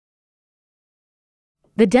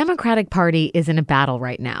The Democratic Party is in a battle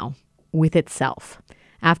right now with itself.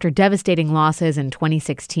 After devastating losses in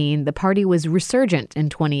 2016, the party was resurgent in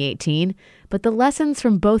 2018, but the lessons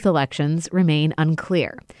from both elections remain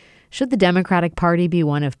unclear. Should the Democratic Party be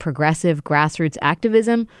one of progressive grassroots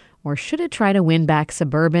activism, or should it try to win back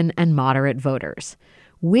suburban and moderate voters?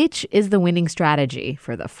 Which is the winning strategy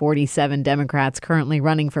for the 47 Democrats currently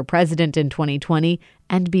running for president in 2020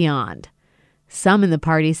 and beyond? Some in the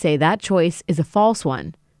party say that choice is a false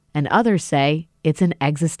one, and others say it's an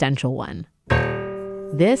existential one.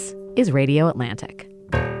 This is Radio Atlantic.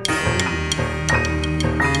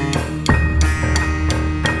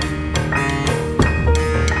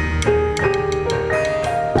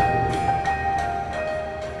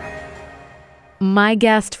 My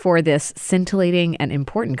guest for this scintillating and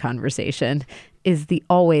important conversation is the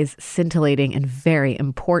always scintillating and very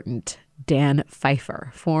important Dan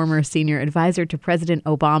Pfeiffer, former senior advisor to President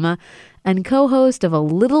Obama and co-host of a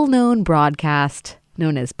little-known broadcast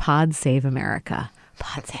known as Pod Save America.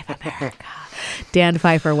 Pod Save America. Dan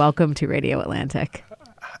Pfeiffer, welcome to Radio Atlantic.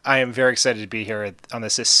 I am very excited to be here on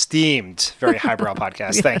this esteemed, very highbrow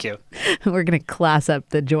podcast. Yeah. Thank you. We're going to class up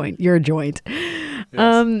your joint.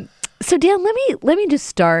 Yes. So Dan, let me just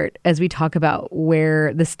start as we talk about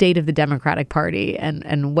where the state of the Democratic Party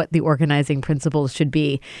and what the organizing principles should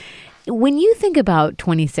be. When you think about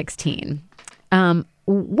 2016,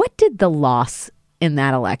 what did the loss in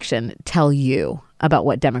that election tell you about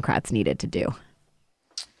what Democrats needed to do?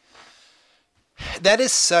 That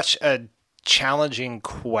is such a challenging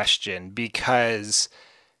question because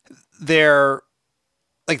the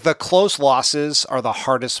close losses are the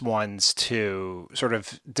hardest ones to sort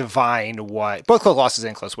of divine both close losses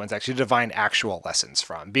and close wins actually divine actual lessons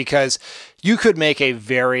from, because you could make a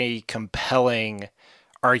very compelling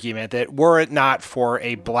argument that were it not for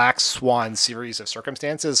a black swan series of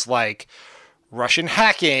circumstances like Russian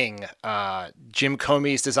hacking, Jim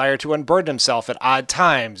Comey's desire to unburden himself at odd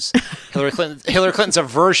times, Hillary Clinton's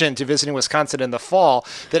aversion to visiting Wisconsin in the fall,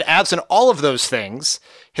 that absent all of those things,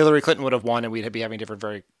 Hillary Clinton would have won and we'd be having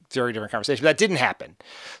very, very different conversations. But that didn't happen.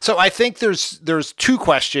 So I think there's two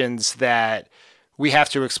questions that we have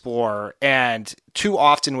to explore, and too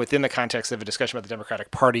often within the context of a discussion about the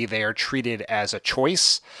Democratic Party, they are treated as a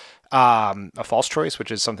choice, a false choice,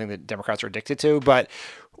 which is something that Democrats are addicted to. But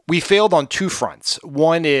we failed on two fronts.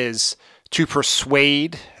 One is to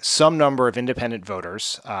persuade some number of independent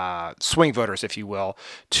voters, swing voters, if you will,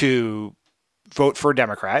 to vote for a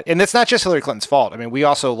Democrat. And it's not just Hillary Clinton's fault. I mean, we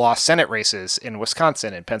also lost Senate races in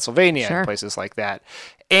Wisconsin and Pennsylvania and places like that.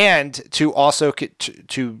 And to also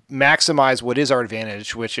to maximize what is our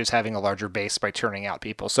advantage, which is having a larger base by turning out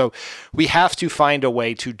people. So we have to find a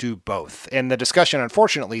way to do both. And the discussion,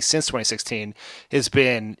 unfortunately, since 2016 has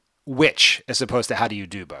been which, as opposed to how do you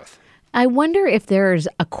do both. I wonder if there's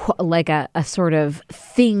a sort of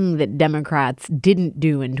thing that Democrats didn't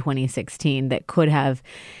do in 2016 that could have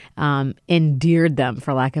endeared them,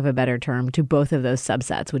 for lack of a better term, to both of those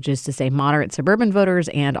subsets, which is to say moderate suburban voters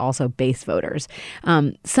and also base voters.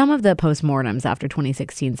 Some of the postmortems after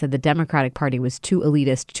 2016 said the Democratic Party was too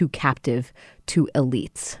elitist, too captive to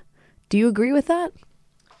elites. Do you agree with that?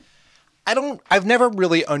 I've never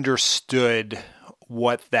really understood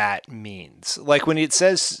what that means. Like when it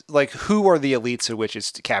says, like, who are the elites of which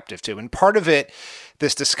it's captive to? And part of it,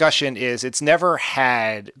 this discussion is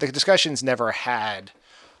the discussion's never had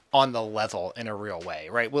on the level in a real way,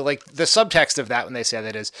 right? Well, like the subtext of that when they say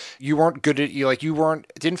that is you weren't good at,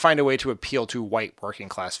 didn't find a way to appeal to white working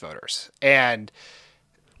class voters. And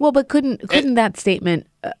well, but couldn't that statement,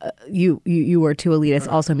 you were too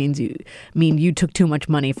elitist, also mean you took too much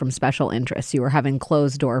money from special interests? You were having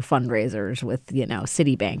closed door fundraisers with,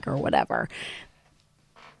 Citibank or whatever.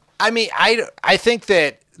 I mean, I think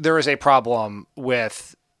that there is a problem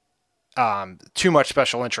with too much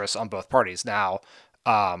special interests on both parties. Now,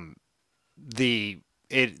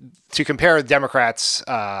 to compare Democrats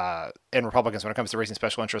and Republicans when it comes to raising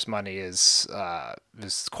special interest money is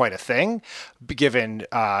quite a thing, given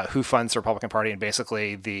who funds the Republican Party. And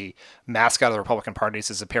basically the mascot of the Republican parties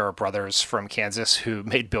is a pair of brothers from Kansas who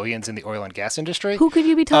made billions in the oil and gas industry. Who could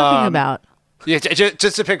you be talking about? Yeah,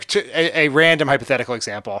 just to pick a random hypothetical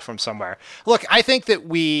example from somewhere. Look, I think that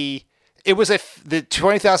the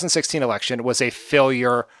 2016 election was a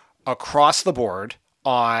failure across the board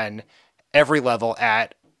on every level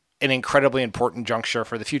at an incredibly important juncture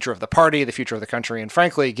for the future of the party, the future of the country, and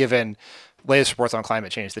frankly, given latest reports on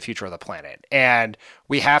climate change, the future of the planet. And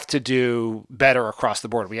we have to do better across the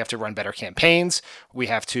board. We have to run better campaigns. We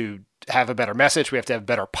have to have a better message. We have to have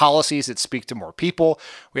better policies that speak to more people.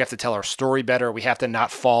 We have to tell our story better. We have to not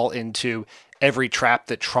fall into every trap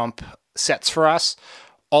that Trump sets for us.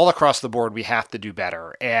 all across the board, we have to do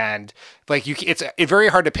better. And like it's very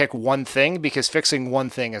hard to pick one thing because fixing one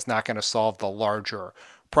thing is not going to solve the larger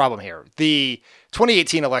problem here. The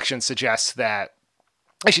 2018 election suggests that,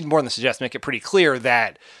 actually more than suggest, make it pretty clear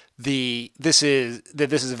that this is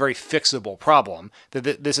a very fixable problem.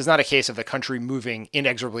 That this is not a case of the country moving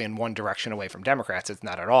inexorably in one direction away from Democrats. It's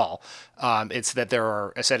not at all. It's that there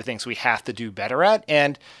are a set of things we have to do better at,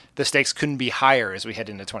 and the stakes couldn't be higher as we head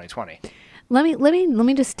into 2020. Let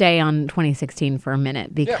me just stay on 2016 for a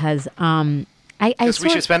minute because we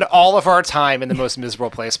should spend all of our time in the most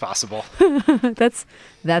miserable place possible.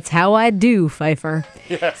 That's how I do, Pfeiffer.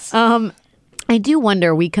 Yes. I do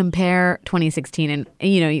wonder, we compare 2016 and,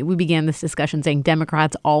 we began this discussion saying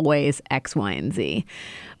Democrats always X, Y, and Z.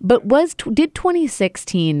 But did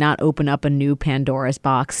 2016 not open up a new Pandora's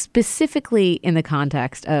box, specifically in the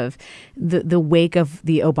context of the wake of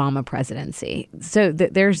the Obama presidency? So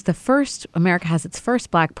America has its first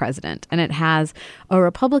black president, and it has a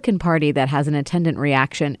Republican Party that has an attendant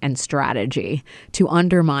reaction and strategy to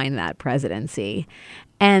undermine that presidency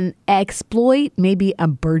and exploit maybe a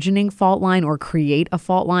burgeoning fault line or create a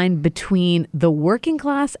fault line between the working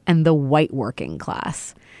class and the white working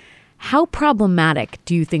class. How problematic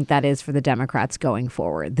do you think that is for the Democrats going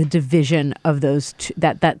forward, the division of those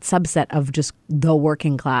that subset of just the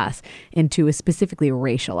working class into a specifically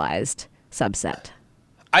racialized subset?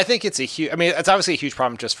 I think it's it's obviously a huge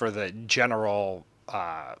problem just for the general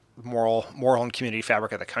moral and community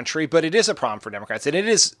fabric of the country, but it is a problem for Democrats, and it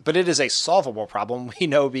is a solvable problem. We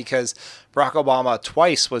know because Barack Obama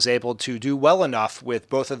twice was able to do well enough with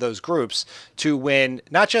both of those groups to win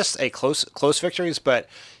not just a close victories, but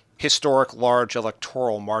historic large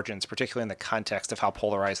electoral margins, particularly in the context of how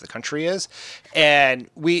polarized the country is. And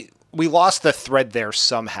we lost the thread there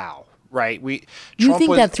somehow. Right. You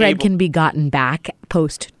think that thread can be gotten back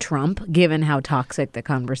post-Trump, given how toxic the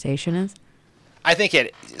conversation is? I think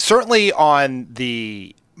certainly on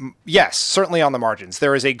the margins.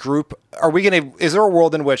 There is a group. Is there a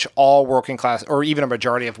world in which all working class or even a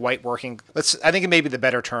majority of white I think maybe the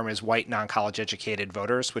better term is white non-college educated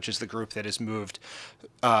voters, which is the group that has moved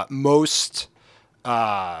most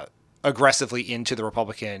aggressively into the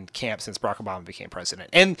Republican camp since Barack Obama became president.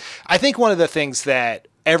 And I think one of the things that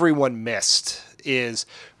everyone missed is,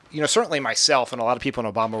 certainly myself and a lot of people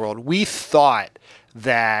in Obama world, we thought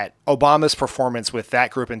that Obama's performance with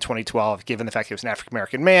that group in 2012, given the fact he was an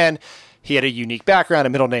African-American man, he had a unique background, a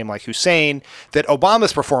middle name like Hussein, that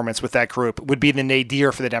Obama's performance with that group would be the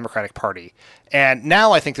nadir for the Democratic Party. And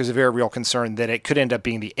now I think there's a very real concern that it could end up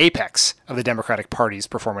being the apex of the Democratic Party's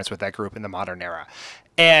performance with that group in the modern era.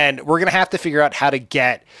 And we're going to have to figure out how to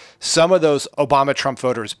get some of those Obama-Trump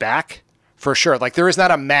voters back, for sure. Like, there is not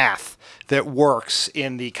a math that works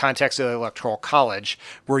in the context of the Electoral College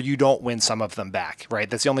where you don't win some of them back, right?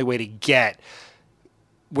 That's the only way to get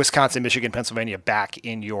Wisconsin, Michigan, Pennsylvania back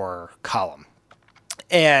in your column.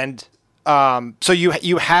 And so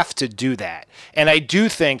you have to do that. And I do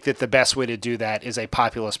think that the best way to do that is a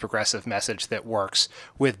populist progressive message that works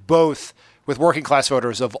with working class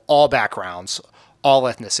voters of all backgrounds, all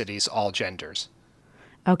ethnicities, all genders.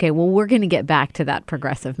 Okay, well, we're going to get back to that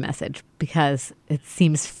progressive message because it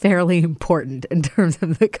seems fairly important in terms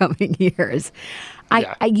of the coming years.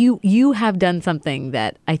 You have done something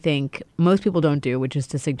that I think most people don't do, which is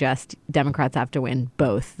to suggest Democrats have to win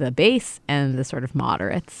both the base and the sort of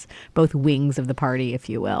moderates, both wings of the party, if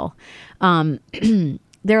you will.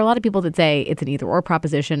 There are a lot of people that say it's an either-or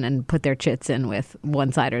proposition and put their chits in with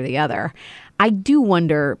one side or the other. I do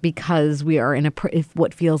wonder, because we are in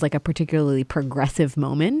what feels like a particularly progressive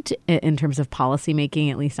moment in terms of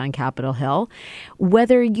policymaking, at least on Capitol Hill,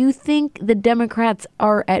 whether you think the Democrats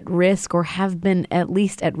are at risk or have been at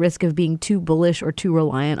least at risk of being too bullish or too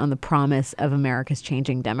reliant on the promise of America's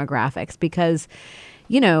changing demographics. Because,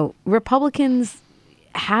 Republicans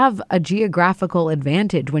have a geographical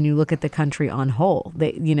advantage when you look at the country on whole.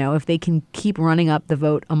 If they can keep running up the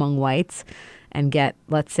vote among whites and get,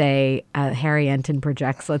 let's say, Harry Enton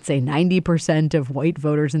projects, let's say 90% of white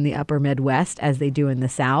voters in the upper Midwest as they do in the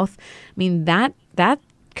South. I mean, that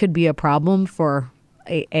could be a problem for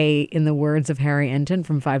in the words of Harry Enton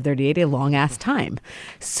from 538, a long ass time.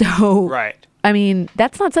 So, right. I mean,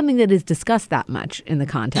 that's not something that is discussed that much in the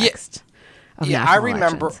context of national I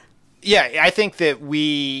remember. Elections. Yeah, I think that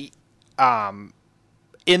we,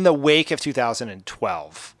 in the wake of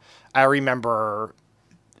 2012, I remember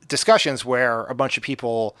discussions where a bunch of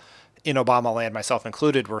people in Obama land, myself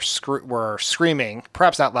included, were screaming,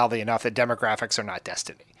 perhaps not loudly enough, that demographics are not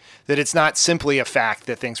destiny. That it's not simply a fact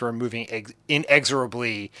that things were moving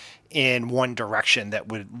inexorably in one direction that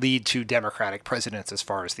would lead to Democratic presidents as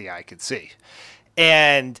far as the eye could see.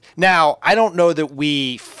 And now, I don't know that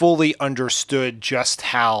we fully understood just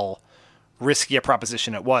how risky a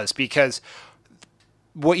proposition it was, because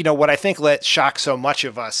what I think let shock so much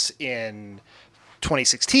of us in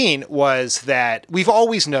 2016 was that we've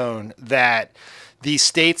always known that these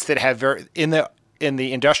states that have in the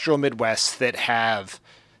industrial Midwest that have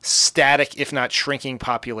static, if not shrinking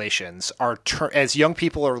populations, are as young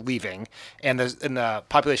people are leaving and the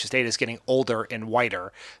population state is getting older and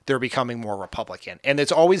whiter, they're becoming more Republican. And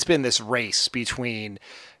there's always been this race between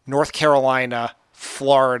North Carolina,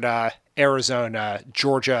 Florida, Arizona,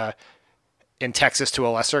 Georgia, and Texas to a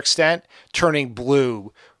lesser extent, turning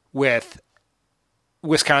blue, with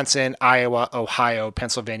Wisconsin, Iowa, Ohio,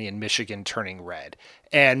 Pennsylvania, and Michigan turning red.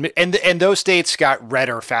 And those states got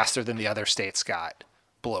redder faster than the other states got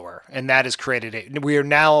bluer. And that has created we are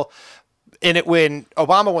now in it. When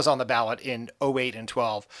Obama was on the ballot in 08 and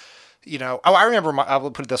 12, I remember I will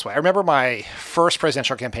put it this way. I remember my first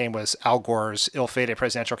presidential campaign was Al Gore's ill-fated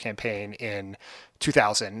presidential campaign in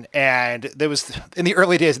 2000. And there was, in the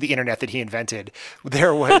early days of the internet that he invented,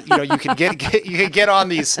 there was, you could get on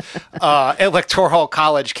these electoral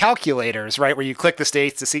college calculators, right? Where you click the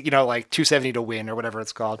states to see, like 270 to win or whatever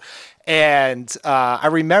it's called. And I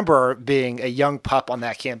remember being a young pup on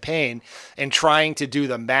that campaign and trying to do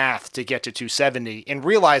the math to get to 270 and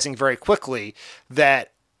realizing very quickly that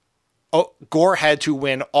Gore had to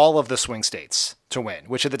win all of the swing states to win,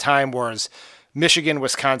 which at the time was Michigan,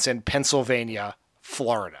 Wisconsin, Pennsylvania,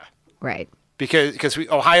 Florida. Right. Because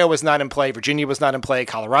Ohio was not in play, Virginia was not in play,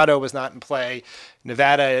 Colorado was not in play,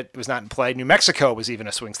 Nevada was not in play, New Mexico was even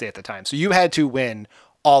a swing state at the time. So you had to win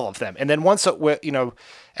all of them. And then once,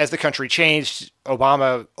 as the country changed,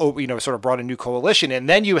 Obama, sort of brought a new coalition, and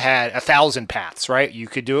then you had 1,000 paths, right? You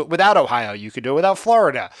could do it without Ohio. You could do it without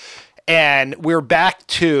Florida. And we're back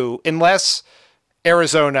to, unless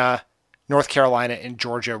Arizona, North Carolina, and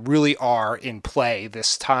Georgia really are in play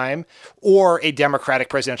this time, or a Democratic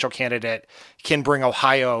presidential candidate can bring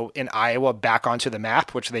Ohio and Iowa back onto the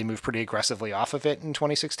map, which they moved pretty aggressively off of it in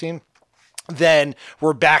 2016, then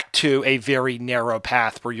we're back to a very narrow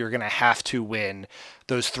path where you're going to have to win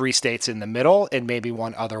those three states in the middle and maybe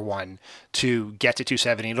one other one to get to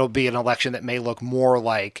 270. It'll be an election that may look more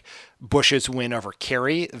like Bush's win over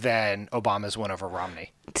Kerry than Obama's win over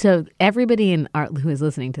Romney. So everybody who is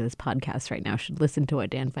listening to this podcast right now should listen to what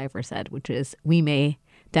Dan Pfeiffer said, which is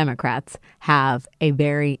Democrats have a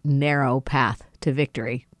very narrow path to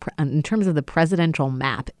victory in terms of the presidential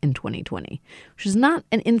map in 2020, which is not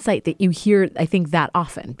an insight that you hear, I think, that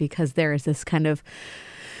often, because there is this kind of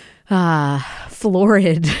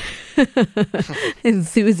florid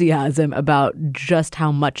enthusiasm about just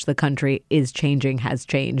how much the country has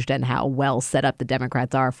changed, and how well set up the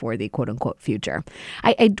Democrats are for the quote-unquote future.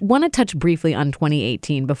 I want to touch briefly on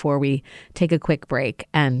 2018 before we take a quick break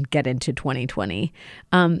and get into 2020.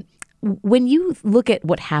 When you look at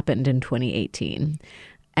what happened in 2018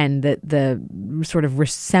 and the sort of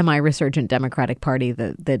semi-resurgent Democratic Party,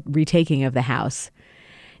 the retaking of the House,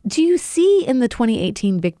 do you see in the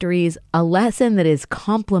 2018 victories a lesson that is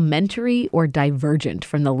complementary or divergent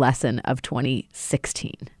from the lesson of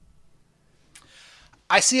 2016?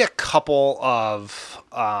 I see a couple of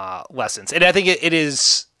lessons. And I think it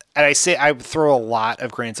is, and I throw a lot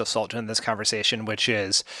of grains of salt in this conversation, which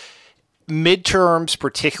is midterms,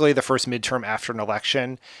 particularly the first midterm after an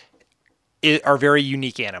election, are very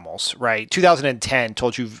unique animals, right? 2010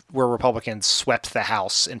 told you where Republicans swept the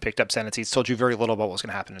House and picked up Senate seats, told you very little about what was going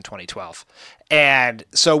to happen in 2012. And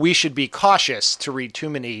so we should be cautious to read too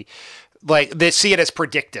many, they see it as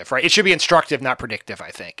predictive, right? It should be instructive, not predictive, I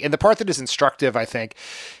think. And the part that is instructive, I think,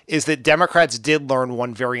 is that Democrats did learn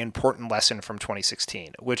one very important lesson from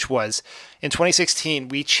 2016, which was in 2016,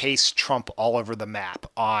 we chased Trump all over the map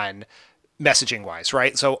on messaging wise,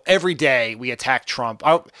 right? So every day we attack Trump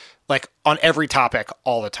on every topic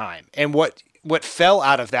all the time. And what fell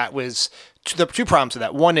out of that was the two problems with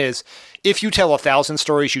that. One is if you tell 1,000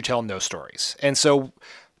 stories, you tell no stories. And so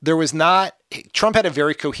Trump had a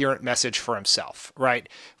very coherent message for himself, right?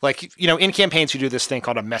 In campaigns, you do this thing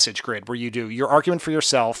called a message grid where you do your argument for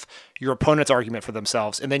yourself, your opponent's argument for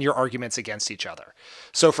themselves, and then your arguments against each other.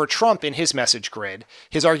 So for Trump in his message grid,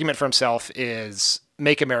 his argument for himself is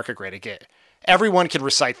make America great again. Everyone can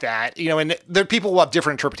recite that, and there people will have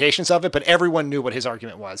different interpretations of it, but everyone knew what his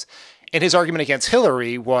argument was. And his argument against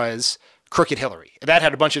Hillary was crooked Hillary. That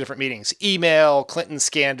had a bunch of different meanings, email, Clinton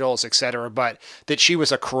scandals, etc., but that she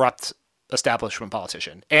was a corrupt establishment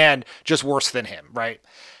politician and just worse than him, right?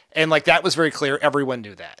 And like that was very clear. Everyone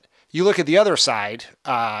knew that. You look at the other side,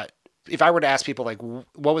 if I were to ask people like,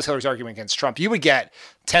 what was Hillary's argument against Trump, you would get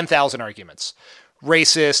 10,000 arguments.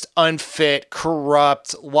 Racist, unfit,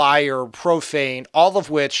 corrupt, liar, profane, all of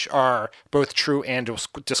which are both true and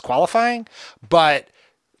disqualifying. But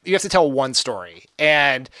you have to tell one story.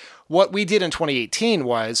 And what we did in 2018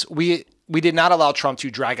 was we did not allow Trump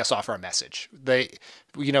to drag us off our message.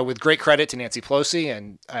 With great credit to Nancy Pelosi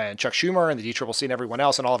and Chuck Schumer and the DCCC and everyone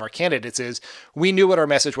else and all of our candidates, is we knew what our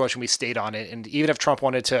message was and we stayed on it. And even if Trump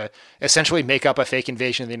wanted to essentially make up a fake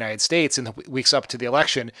invasion of the United States in the weeks up to the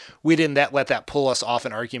election, we didn't let that pull us off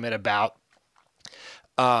an argument about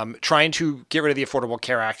trying to get rid of the Affordable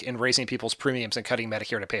Care Act and raising people's premiums and cutting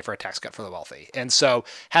Medicare to pay for a tax cut for the wealthy. And so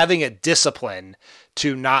having a discipline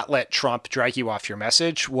to not let Trump drag you off your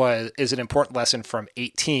message is an important lesson from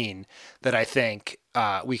 18 that I think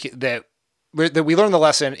we learned the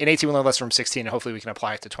lesson in 18. We learned the lesson from 16, and hopefully we can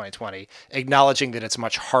apply it to 2020, acknowledging that it's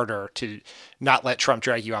much harder to not let Trump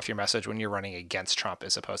drag you off your message when you're running against Trump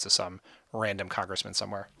as opposed to some random congressman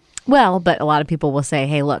somewhere. Well, but a lot of people will say,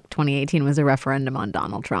 hey, look, 2018 was a referendum on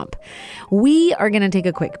Donald Trump. We are going to take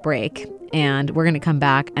a quick break, and we're going to come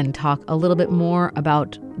back and talk a little bit more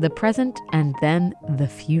about the present and then the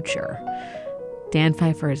future. Dan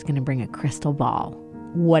Pfeiffer is going to bring a crystal ball.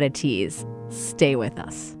 What a tease. Stay with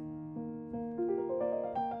us.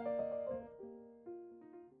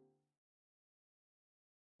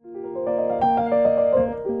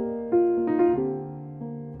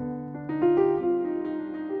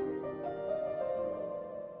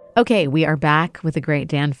 Okay, we are back with the great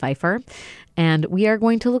Dan Pfeiffer, and we are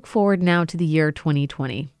going to look forward now to the year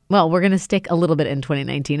 2020. Well, we're going to stick a little bit in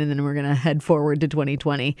 2019, and then we're going to head forward to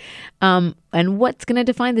 2020. And what's going to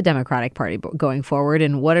define the Democratic Party going forward,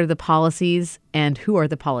 and what are the policies and who are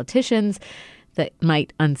the politicians that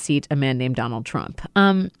might unseat a man named Donald Trump?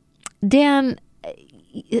 Dan,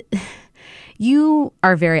 you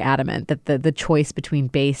are very adamant that the choice between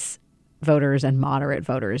base voters and moderate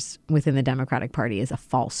voters within the Democratic Party is a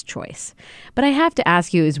false choice. But I have to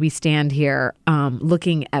ask you, as we stand here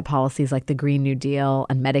looking at policies like the Green New Deal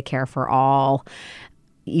and Medicare for all,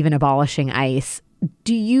 even abolishing ICE,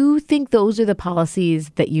 do you think those are the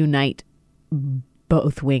policies that unite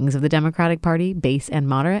both wings of the Democratic Party, base and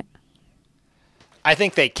moderate? I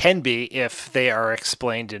think they can be if they are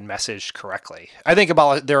explained and messaged correctly. I think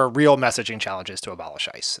there are real messaging challenges to abolish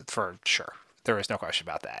ICE, for sure. There is no question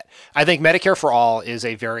about that. I think Medicare for all is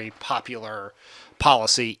a very popular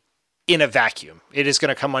policy in a vacuum. It is going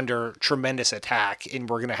to come under tremendous attack, and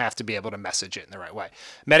we're going to have to be able to message it in the right way.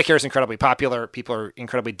 Medicare is incredibly popular. People are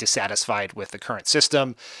incredibly dissatisfied with the current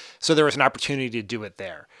system. So there is an opportunity to do it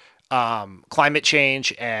there. Climate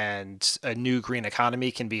change and a new green economy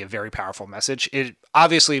can be a very powerful message.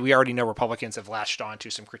 Obviously, we already know Republicans have latched on to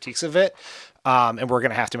some critiques of it, and we're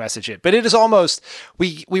going to have to message it. But it is almost,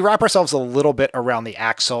 we wrap ourselves a little bit around the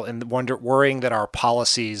axle and worrying that our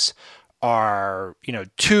policies are,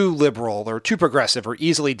 too liberal or too progressive or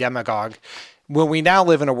easily demagogue, when we now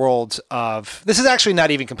live in a world of, this is actually not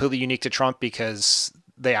even completely unique to Trump because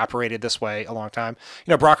they operated this way a long time.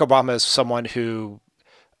 Barack Obama is someone who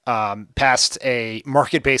passed a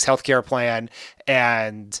market-based healthcare plan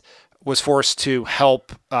and was forced to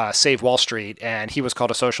help save Wall Street, and he was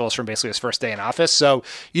called a socialist from basically his first day in office. So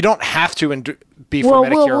you don't have to be for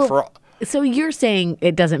Medicare for all. So you're saying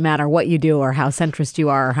it doesn't matter what you do or how centrist you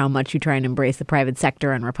are or how much you try and embrace the private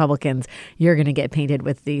sector and Republicans, you're going to get painted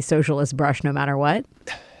with the socialist brush no matter what?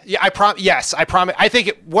 Yeah, Yes, I promise. I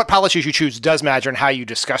think what policies you choose does matter and how you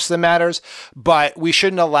discuss them matters, but we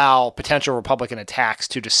shouldn't allow potential Republican attacks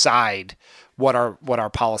to decide what our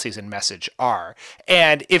policies and message are.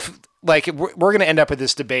 And if we're going to end up with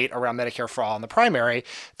this debate around Medicare for all in the primary,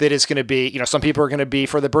 that is going to be, some people are going to be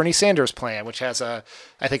for the Bernie Sanders plan, which has I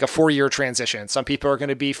think a 4-year transition. Some people are going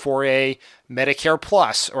to be for a Medicare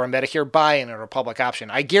Plus or a Medicare buy-in or a public option.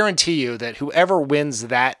 I guarantee you that whoever wins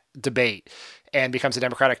that debate and becomes a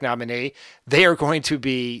Democratic nominee, they are going to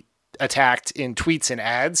be attacked in tweets and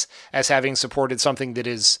ads as having supported something that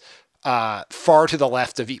is far to the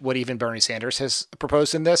left of what even Bernie Sanders has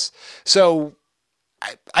proposed in this. So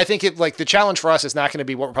I think the challenge for us is not going to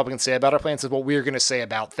be what Republicans say about our plans, is what we're going to say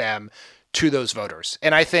about them to those voters.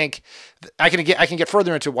 And I think I can get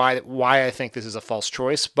further into why I think this is a false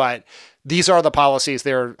choice, but these are the policies.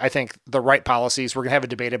 They're, I think, the right policies. We're going to have a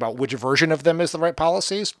debate about which version of them is the right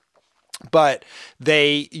policies. But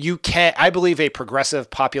I believe a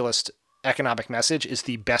progressive populist economic message is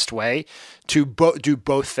the best way to do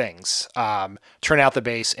both things, turn out the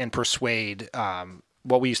base and persuade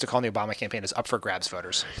what we used to call in the Obama campaign as up for grabs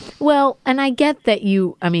voters. Well, and I get that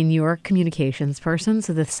you're a communications person,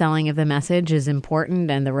 so the selling of the message is important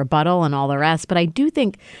and the rebuttal and all the rest. But I do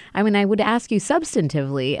think, I would ask you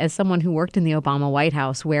substantively, as someone who worked in the Obama White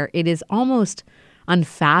House, where it is almost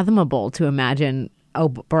unfathomable to imagine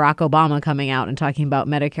Barack Obama coming out and talking about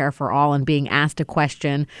Medicare for all and being asked a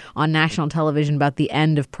question on national television about the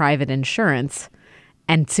end of private insurance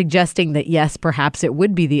and suggesting that, yes, perhaps it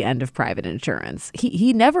would be the end of private insurance.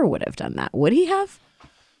 He never would have done that. Would he have?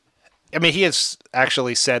 I mean, he has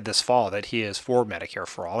actually said this fall that he is for Medicare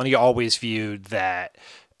for all, and he always viewed that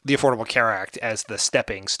the Affordable Care Act as the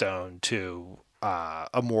stepping stone to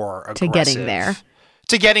a more aggressive... To getting there.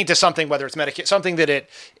 To getting to something, whether it's Medicare, something that it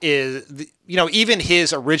is, even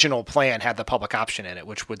his original plan had the public option in it,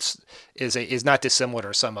 which is not dissimilar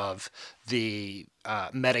to some of the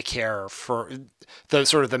Medicare for the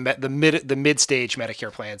sort of the mid-stage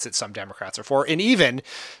Medicare plans that some Democrats are for. And even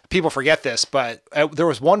people forget this, but there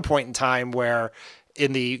was one point in time where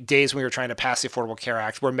in the days when we were trying to pass the Affordable Care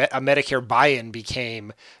Act, where a Medicare buy-in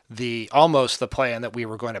became almost the plan that we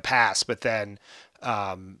were going to pass, but then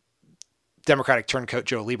Democratic turncoat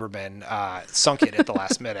Joe Lieberman sunk it at the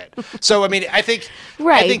last minute. So, I mean, I think...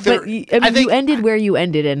 Right, I think you ended where you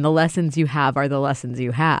ended, and the lessons you have are the lessons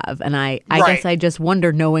you have. And I guess I just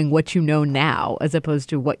wonder, knowing what you know now, as opposed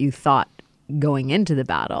to what you thought going into the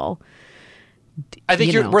battle... I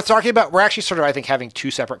think we're actually sort of, I think, having two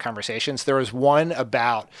separate conversations. There is one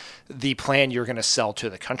about the plan you're going to sell to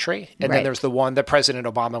the country. And then there's the one that President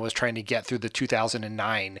Obama was trying to get through the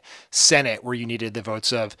 2009 Senate, where you needed the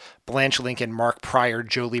votes of Blanche Lincoln, Mark Pryor,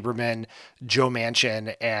 Joe Lieberman, Joe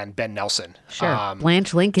Manchin, and Ben Nelson. Sure.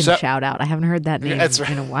 Blanche Lincoln shout out. I haven't heard that name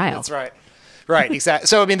in a while. That's right. Right. Exactly.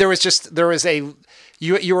 So, I mean, this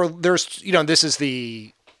is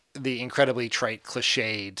the incredibly trite,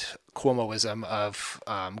 cliched Cuomoism of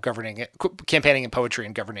campaigning in poetry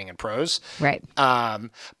and governing in prose. Right.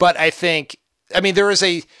 But I think, there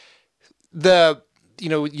is the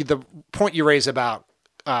point you raise about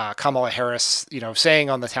Kamala Harris, saying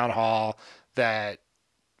on the town hall that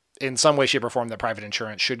in some way, shape, or form that private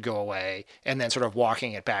insurance should go away, and then sort of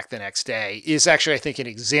walking it back the next day is actually, I think, an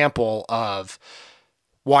example of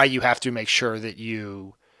why you have to make sure that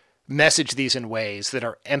you message these in ways that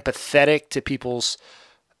are empathetic to people's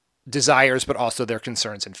desires, but also their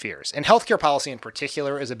concerns and fears. And healthcare policy in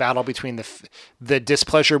particular is a battle between the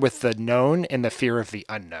displeasure with the known and the fear of the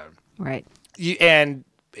unknown. Right.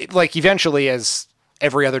 Eventually, as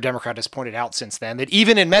every other Democrat has pointed out since then, that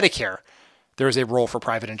even in Medicare, there is a role for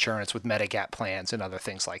private insurance with Medigap plans and other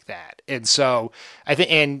things like that. And so I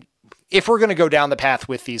think, and if we're going to go down the path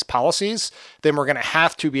with these policies, then we're going to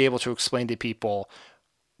have to be able to explain to people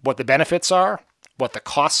what the benefits are, what the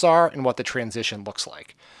costs are, and what the transition looks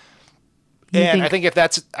like. I think if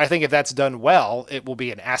that's done well, it will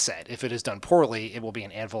be an asset. If it is done poorly, it will be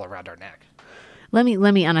an anvil around our neck. Let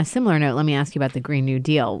me on a similar note, let me ask you about the Green New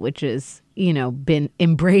Deal, which has, been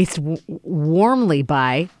embraced warmly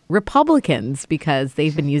by Republicans because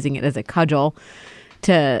they've been using it as a cudgel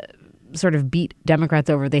to sort of beat Democrats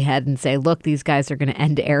over the head and say, look, these guys are going to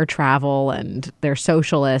end air travel and they're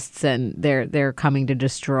socialists and they're coming to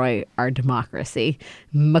destroy our democracy.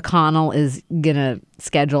 McConnell is going to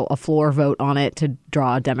schedule a floor vote on it to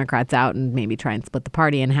draw Democrats out and maybe try and split the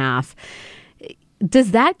party in half.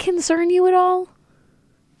 Does that concern you at all?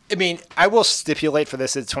 I mean, I will stipulate for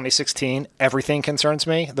this in 2016, everything concerns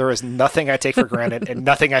me. There is nothing I take for granted and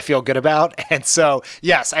nothing I feel good about. And so,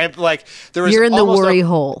 yes, I am like, there is. You're in the worry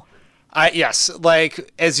hole. Yes,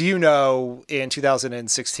 like as you know, in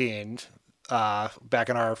 2016, back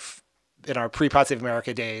in our pre-Pod Save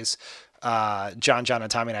America days, John,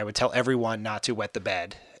 and Tommy and I would tell everyone not to wet the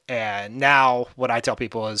bed. And now what I tell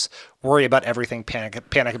people is worry about everything, panic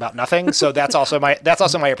about nothing. So that's also my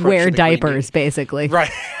approach. Wear diapers, basically.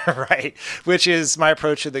 Right, right. Which is my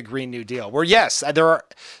approach to the Green New Deal. Where yes,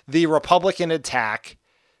 the Republican attack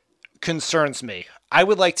concerns me. I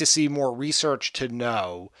would like to see more research to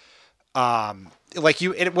know.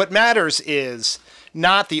 What matters is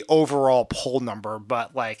not the overall poll number,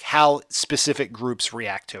 but like how specific groups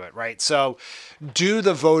react to it, right? So do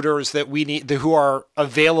the voters that we need, who are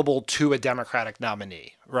available to a Democratic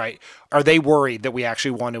nominee, right? Are they worried that we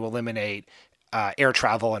actually want to eliminate air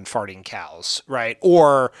travel and farting cows, right?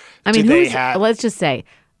 Or let's just say,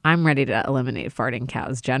 I'm ready to eliminate farting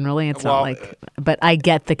cows generally. It's not like, but I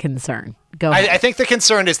get the concern. Go ahead. I think the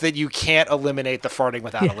concern is that you can't eliminate the farting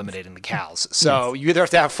without eliminating the cows. So you either have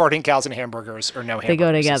to have farting cows and hamburgers or no hamburgers. They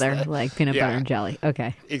go together like peanut butter and jelly.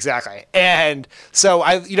 Okay. Exactly. And so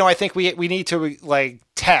I think we need to like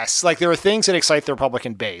test, like there are things that excite the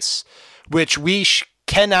Republican base, which we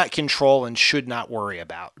cannot control and should not worry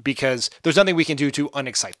about because there's nothing we can do to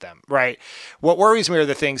unexcite them, right? What worries me are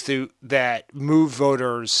the things that move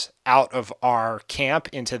voters out of our camp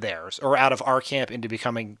into theirs, or out of our camp into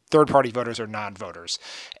becoming third-party voters or non-voters.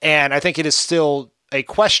 And I think it is still a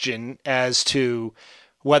question as to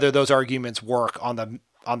whether those arguments work on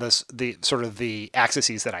the sort of the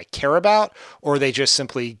axes that I care about, or they just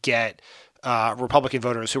simply get Republican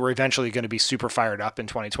voters who are eventually going to be super fired up in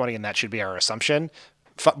 2020, and that should be our assumption,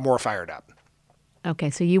 more fired up.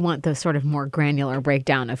 Okay, so you want the sort of more granular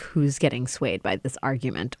breakdown of who's getting swayed by this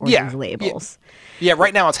argument or these labels. Yeah,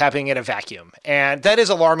 right now it's happening in a vacuum. And that is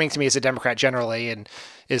alarming to me as a Democrat generally, and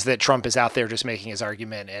is that Trump is out there just making his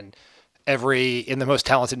argument, and the most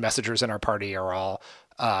talented messengers in our party are all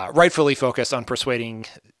rightfully focused on persuading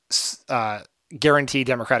guaranteed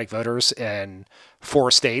Democratic voters in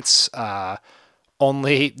 4 states.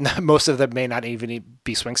 Only most of them may not even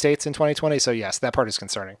be swing states in 2020. So yes, that part is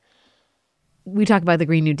concerning. We talk about the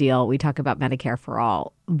Green New Deal. We talk about Medicare for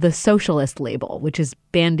all. The socialist label, which is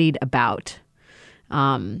bandied about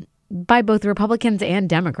by both Republicans and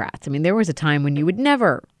Democrats. I mean, there was a time when you would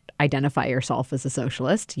never identify yourself as a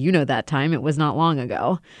socialist. You know that time. It was not long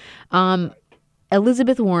ago.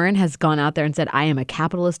 Elizabeth Warren has gone out there and said, I am a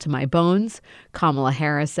capitalist to my bones. Kamala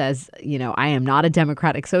Harris says, I am not a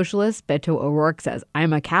democratic socialist. Beto O'Rourke says,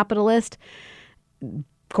 I'm a capitalist.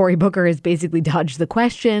 Cory Booker has basically dodged the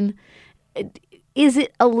question. Is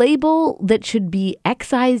it a label that should be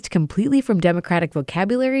excised completely from Democratic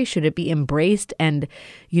vocabulary? Should it be embraced and,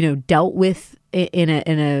 dealt with in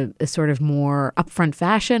a sort of more upfront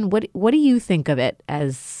fashion? What do you think of it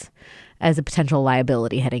as a potential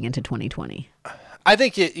liability heading into 2020? I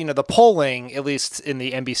think the polling, at least in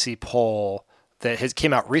the NBC poll that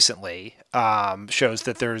came out recently, shows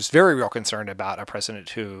that there's very real concern about a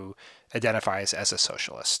president who identifies as a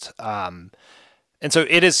socialist. And so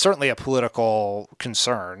it is certainly a political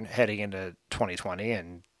concern heading into 2020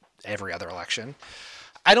 and every other election.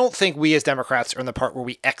 I don't think we as Democrats are in the part where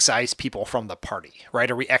we excise people from the party,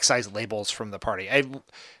 right? Or we excise labels from the party.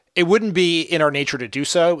 It wouldn't be in our nature to do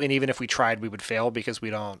so. And even if we tried, we would fail because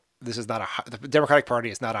the Democratic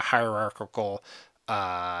Party is not a hierarchical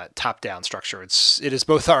top-down structure. It is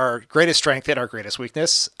both our greatest strength and our greatest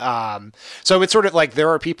weakness. So it's sort of like there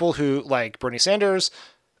are people who, like Bernie Sanders,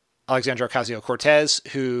 Alexandria Ocasio-Cortez,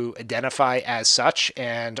 who identify as such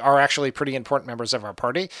and are actually pretty important members of our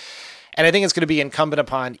party. And I think it's going to be incumbent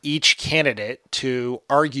upon each candidate to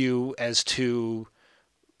argue as to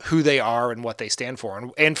who they are and what they stand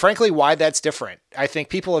for. And frankly, why that's different. I think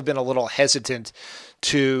people have been a little hesitant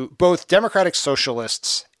to, both Democratic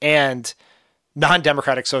socialists and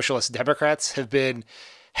non-democratic socialist Democrats have been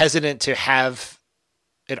hesitant to have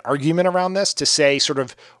an argument around this, to say sort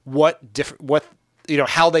of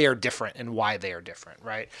how they are different and why they are different,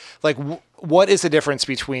 right? Like what is the difference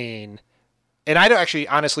between, and I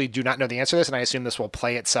honestly do not know the answer to this, and I assume this will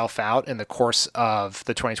play itself out in the course of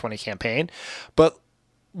the 2020 campaign, but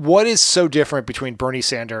what is so different between Bernie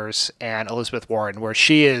Sanders and Elizabeth Warren, where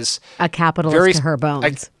she is a capitalist to her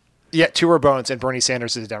bones? To her bones, and Bernie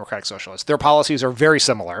Sanders is a democratic socialist. Their policies are very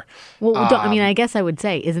similar. Well, I guess I would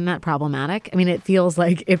say, isn't that problematic? I mean, it feels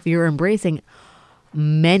like if you're embracing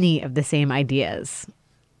many of the same ideas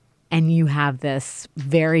and you have this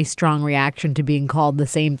very strong reaction to being called the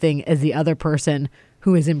same thing as the other person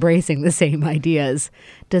who is embracing the same ideas,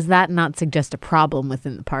 does that not suggest a problem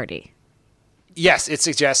within the party? Yes, it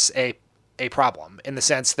suggests a problem in the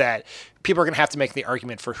sense that people are going to have to make the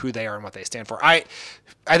argument for who they are and what they stand for. I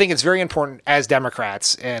think it's very important as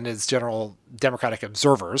Democrats and as general Democratic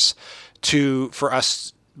observers for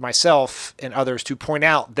us, myself and others, to point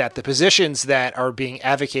out that the positions that are being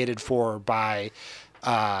advocated for by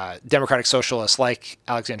Democratic socialists like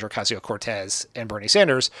Alexandria Ocasio-Cortez and Bernie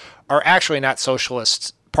Sanders are actually not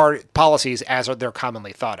socialist policies as they're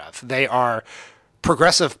commonly thought of. They are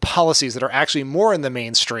progressive policies that are actually more in the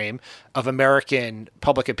mainstream of American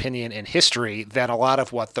public opinion and history than a lot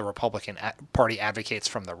of what the Republican Party advocates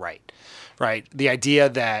from the right, right? The idea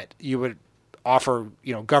that you would offer,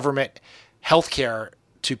 government health care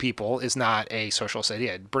to people is not a socialist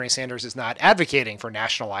idea. Bernie Sanders is not advocating for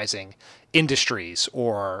nationalizing industries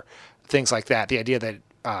or things like that. The idea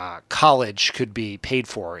that college could be paid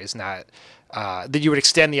for is not that you would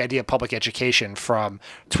extend the idea of public education from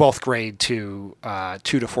 12th grade to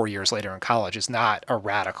 2 to 4 years later in college is not a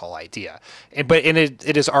radical idea. But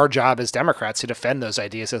it is our job as Democrats to defend those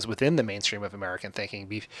ideas as within the mainstream of American thinking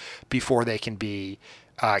before they can be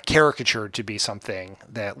caricatured to be something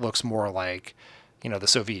that looks more like, the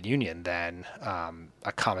Soviet Union than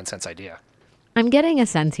a common sense idea. I'm getting a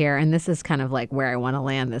sense here, and this is kind of like where I want to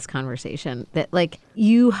land this conversation, that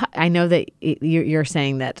I know that you're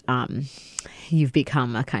saying that you've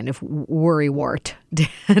become a kind of worrywart,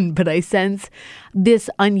 Dan, but I sense this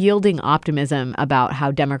unyielding optimism about how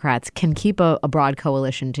Democrats can keep a broad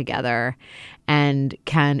coalition together and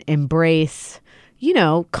can embrace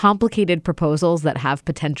complicated proposals that have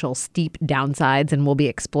potential steep downsides and will be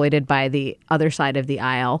exploited by the other side of the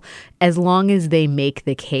aisle, as long as they make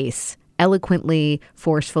the case eloquently,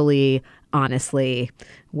 forcefully, honestly,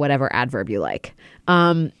 whatever adverb you like.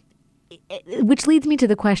 Which leads me to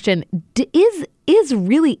the question,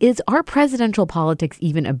 is our presidential politics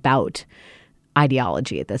even about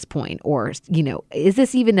ideology at this point? Or, is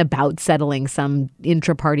this even about settling some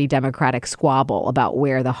intra-party Democratic squabble about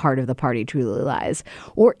where the heart of the party truly lies?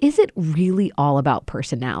 Or is it really all about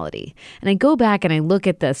personality? And I go back and I look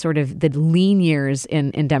at the sort of the lean years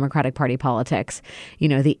in Democratic Party politics,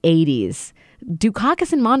 the 80s.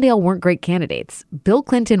 Dukakis and Mondale weren't great candidates. Bill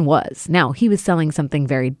Clinton was. Now, he was selling something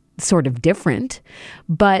very sort of different,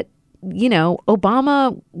 but,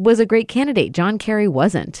 Obama was a great candidate. John Kerry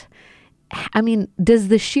wasn't. I mean, does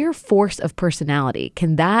the sheer force of personality,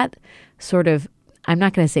 can that sort of, I'm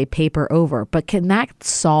not going to say paper over, but can that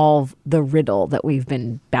solve the riddle that we've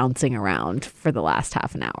been bouncing around for the last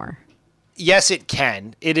half an hour? Yes, it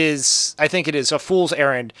can. I think it is a fool's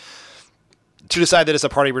errand to decide that as a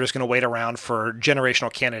party, we're just going to wait around for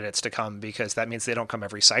generational candidates to come, because that means they don't come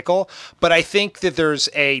every cycle. But I think that there's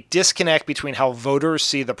a disconnect between how voters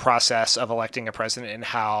see the process of electing a president and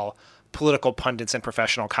how political pundits and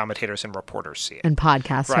professional commentators and reporters see it. And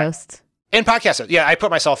podcast hosts. And podcast hosts. Yeah, I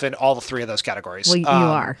put myself in all the three of those categories. Well, you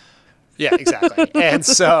are. Yeah, exactly. And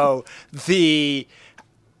so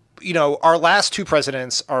our last two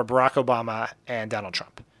presidents are Barack Obama and Donald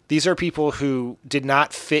Trump. These are people who did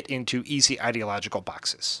not fit into easy ideological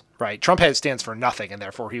boxes, right? Trump stands for nothing, and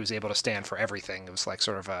therefore he was able to stand for everything. It was like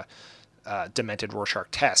sort of a demented Rorschach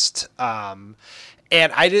test. And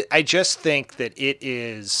I just think that it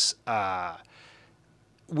is the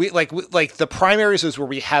primaries is where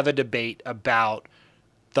we have a debate about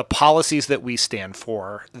the policies that we stand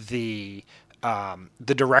for, the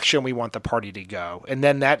direction we want the party to go, and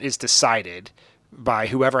then that is decided by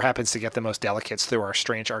whoever happens to get the most delegates through our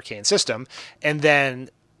strange arcane system, and then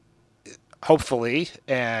hopefully,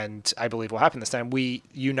 and I believe will happen this time, we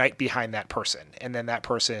unite behind that person, and then that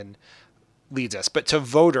person leads us. But to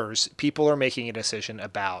voters, people are making a decision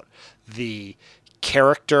about the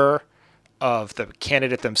character of the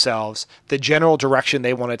candidate themselves, the general direction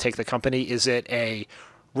they want to take the company. Is it a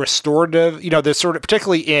restorative, there's sort of,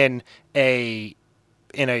 particularly in a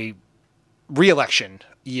re-election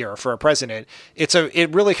year for a president,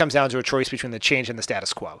 it really comes down to a choice between the change and the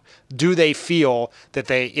status quo. Do they feel that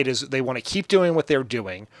they want to keep doing what they're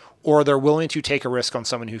doing, or they're willing to take a risk on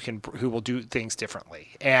someone who will do things differently?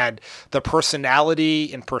 And the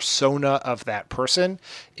personality and persona of that person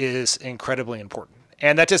is incredibly important.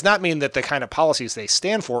 And that does not mean that the kind of policies they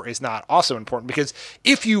stand for is not also important, because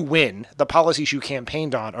if you win, the policies you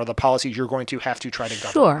campaigned on are the policies you're going to have to try to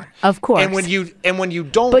govern. Sure, of course. And when you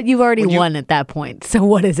don't, but you've already won at that point. So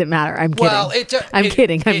what does it matter? I'm kidding. Well, I'm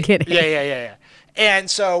kidding. Yeah. And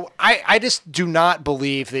so I just do not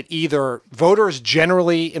believe that either voters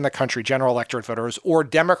generally in the country, general electorate voters, or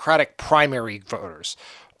Democratic primary voters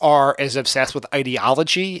are as obsessed with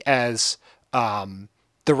ideology as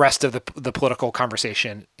the rest of the political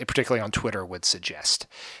conversation, particularly on Twitter, would suggest.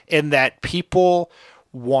 In that people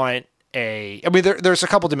want there's a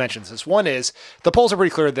couple dimensions. This one is the polls are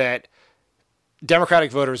pretty clear that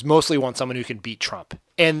Democratic voters mostly want someone who can beat Trump.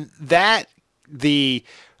 And that the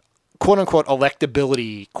quote unquote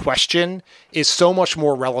electability question is so much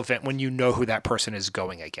more relevant when you know who that person is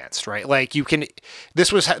going against, right? Like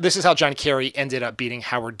this is how John Kerry ended up beating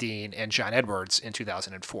Howard Dean and John Edwards in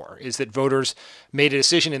 2004, is that voters made a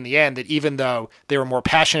decision in the end that even though they were more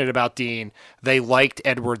passionate about Dean, they liked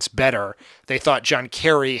Edwards better. They thought John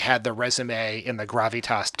Kerry had the resume and the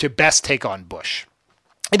gravitas to best take on Bush.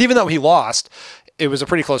 And even though he lost, it was a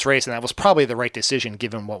pretty close race, and that was probably the right decision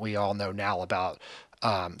given what we all know now about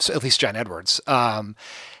so at least John Edwards. So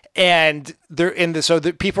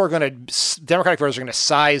the people are Democratic voters are going to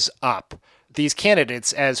size up these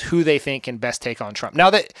candidates as who they think can best take on Trump. Now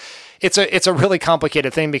that it's a really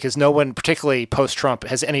complicated thing because no one, particularly post-Trump,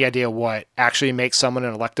 has any idea what actually makes someone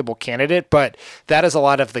an electable candidate. But that is a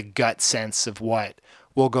lot of the gut sense of what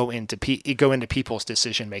will go into people's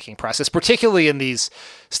decision-making process, particularly in these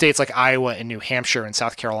states like Iowa and New Hampshire and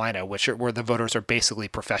South Carolina, where the voters are basically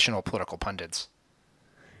professional political pundits.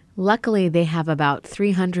 Luckily, they have about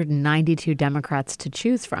 392 Democrats to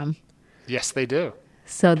choose from. Yes, they do.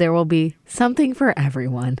 So there will be something for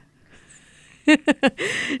everyone.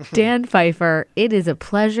 Dan Pfeiffer, it is a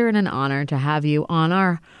pleasure and an honor to have you on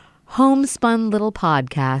our homespun little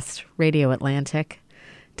podcast, Radio Atlantic,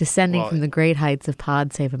 descending from the great heights of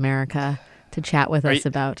Pod Save America to chat with us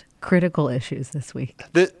about critical issues this week.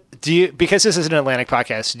 Because this is an Atlantic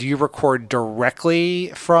podcast, do you record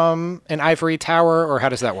directly from an ivory tower, or how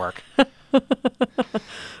does that work?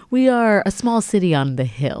 We are a small city on the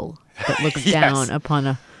hill that looks down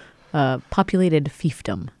upon a populated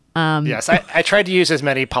fiefdom. Yes, I tried to use as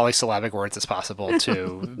many polysyllabic words as possible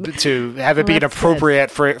to have it be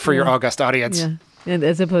appropriate for your august audience. Yeah. And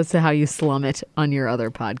as opposed to how you slum it on your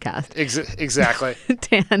other podcast. Exactly.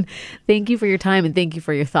 Dan, thank you for your time and thank you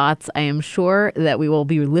for your thoughts. I am sure that we will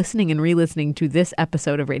be listening and re-listening to this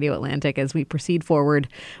episode of Radio Atlantic as we proceed forward,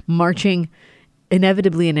 marching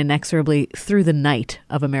inevitably and inexorably through the night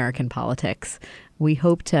of American politics. We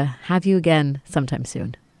hope to have you again sometime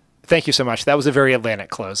soon. Thank you so much. That was a very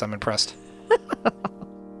Atlantic close. I'm impressed.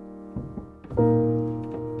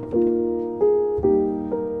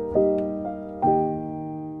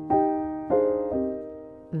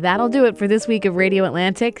 That'll do it for this week of Radio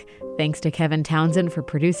Atlantic. Thanks to Kevin Townsend for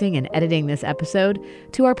producing and editing this episode,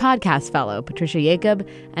 to our podcast fellow, Patricia Jacob,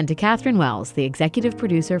 and to Catherine Wells, the executive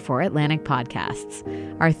producer for Atlantic Podcasts.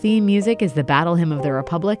 Our theme music is the Battle Hymn of the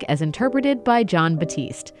Republic as interpreted by John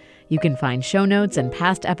Batiste. You can find show notes and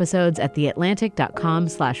past episodes at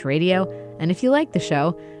theatlantic.com/radio. And if you like the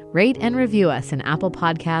show, rate and review us in Apple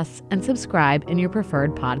Podcasts and subscribe in your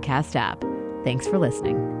preferred podcast app. Thanks for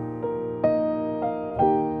listening.